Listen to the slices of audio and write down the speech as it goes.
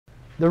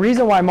the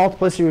reason why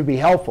multiplicity would be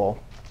helpful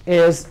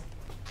is,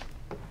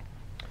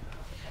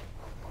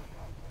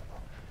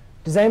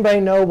 does anybody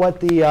know what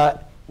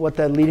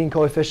the leading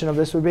coefficient of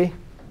this would be?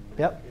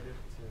 Yep.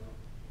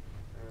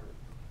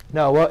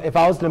 No, well, if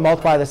I was to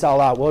multiply this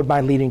all out, what would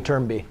my leading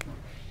term be?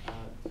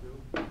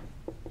 2.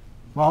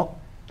 Well,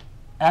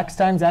 x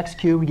times x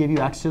cubed would give you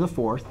x to the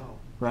 4th,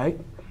 right?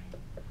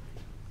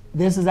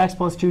 This is x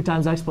plus 2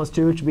 times x plus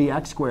 2, which would be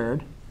x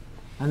squared.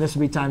 And this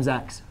would be times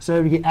x. So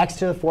if you get x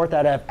to the 4th,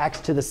 I'd have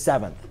x to the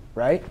 7th,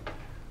 right?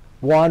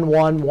 1,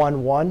 1,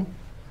 1, 1.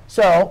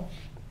 So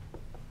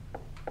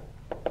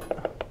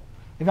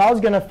if I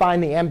was going to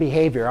find the m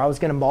behavior, I was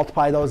going to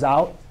multiply those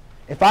out.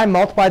 If I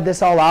multiplied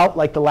this all out,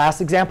 like the last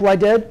example I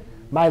did,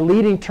 my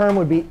leading term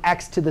would be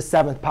x to the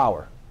 7th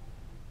power.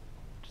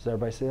 Does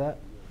everybody see that?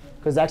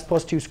 Because x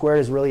plus 2 squared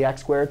is really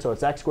x squared. So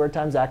it's x squared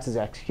times x is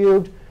x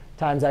cubed,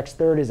 times x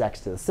third is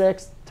x to the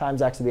 6th,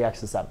 times x to the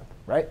x to the 7th,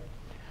 right?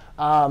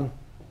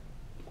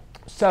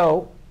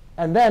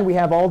 And then we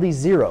have all these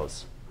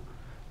zeros.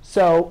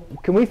 So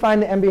can we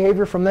find the m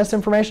behavior from this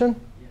information?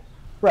 Yes.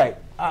 Right.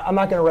 I'm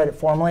not going to write it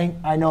formally.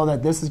 I know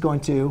that this is going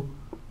to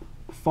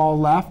fall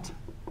left,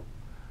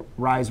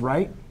 rise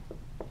right.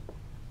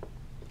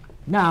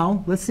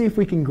 Now, let's see if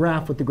we can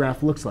graph what the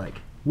graph looks like.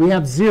 We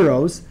have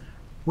zeros.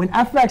 When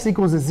f of x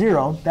equals a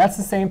 0, that's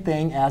the same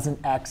thing as an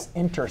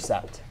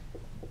x-intercept.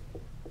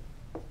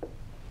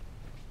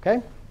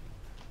 OK?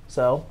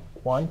 So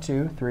 1,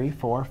 2, 3,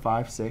 4,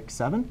 5, 6,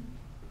 7,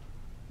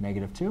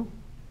 -2,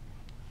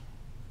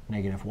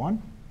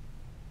 -1,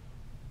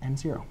 and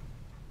 0.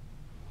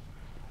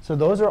 So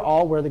those are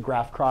all where the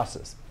graph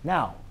crosses.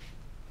 Now,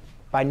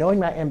 by knowing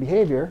my m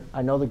behavior,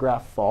 I know the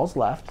graph falls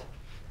left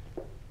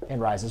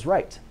and rises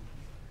right.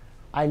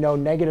 I know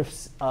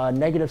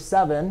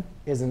 -7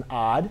 is an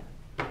odd.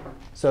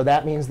 So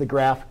that means the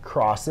graph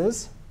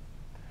crosses.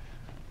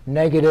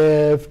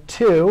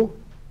 -2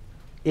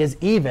 is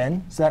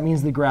even. So that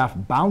means the graph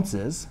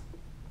bounces.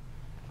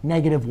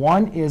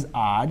 -1 is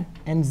odd.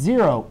 And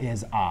 0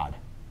 is odd.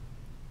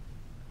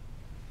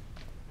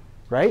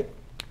 Right?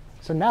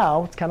 So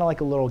now it's kind of like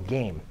a little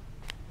game.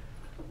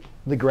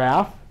 The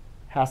graph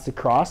has to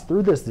cross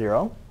through this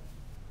 0.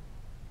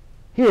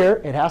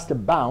 Here, it has to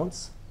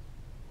bounce.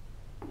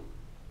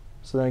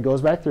 So then it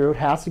goes back through. It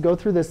has to go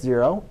through this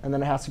 0. And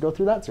then it has to go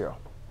through that 0.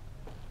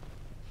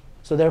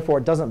 So therefore,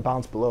 it doesn't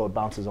bounce below. It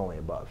bounces only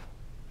above.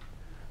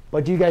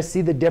 But do you guys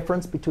see the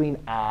difference between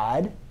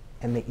odd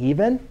and the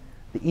even?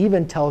 The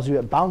even tells you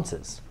it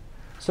bounces.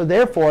 So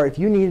therefore, if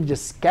you needed to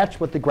sketch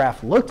what the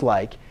graph looked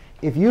like,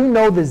 if you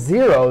know the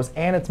zeros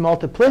and its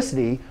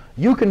multiplicity,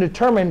 you can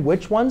determine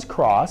which ones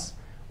cross,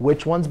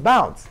 which ones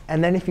bounce.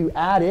 And then if you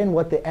add in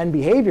what the end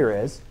behavior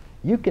is,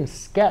 you can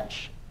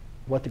sketch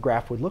what the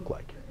graph would look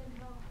like.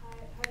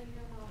 How do you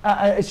know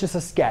how? It's just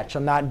a sketch.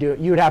 I'm not doing.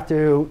 You would have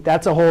to.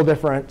 That's a whole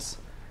different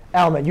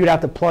element. You'd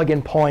have to plug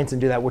in points and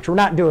do that, which we're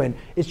not doing.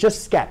 It's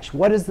just sketch.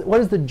 What does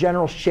the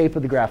general shape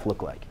of the graph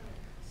look like?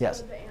 Yes.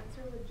 So the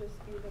answer would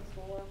just be the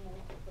 4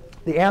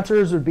 multiplicity. The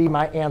answers would be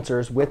my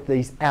answers with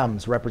these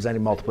m's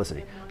representing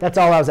multiplicity. That's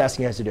all I was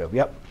asking you guys to do.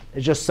 Yep.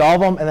 It's just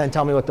solve them and then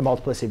tell me what the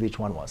multiplicity of each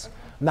one was.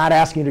 I'm not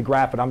asking you to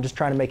graph it. I'm just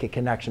trying to make a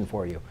connection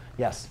for you.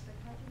 Yes.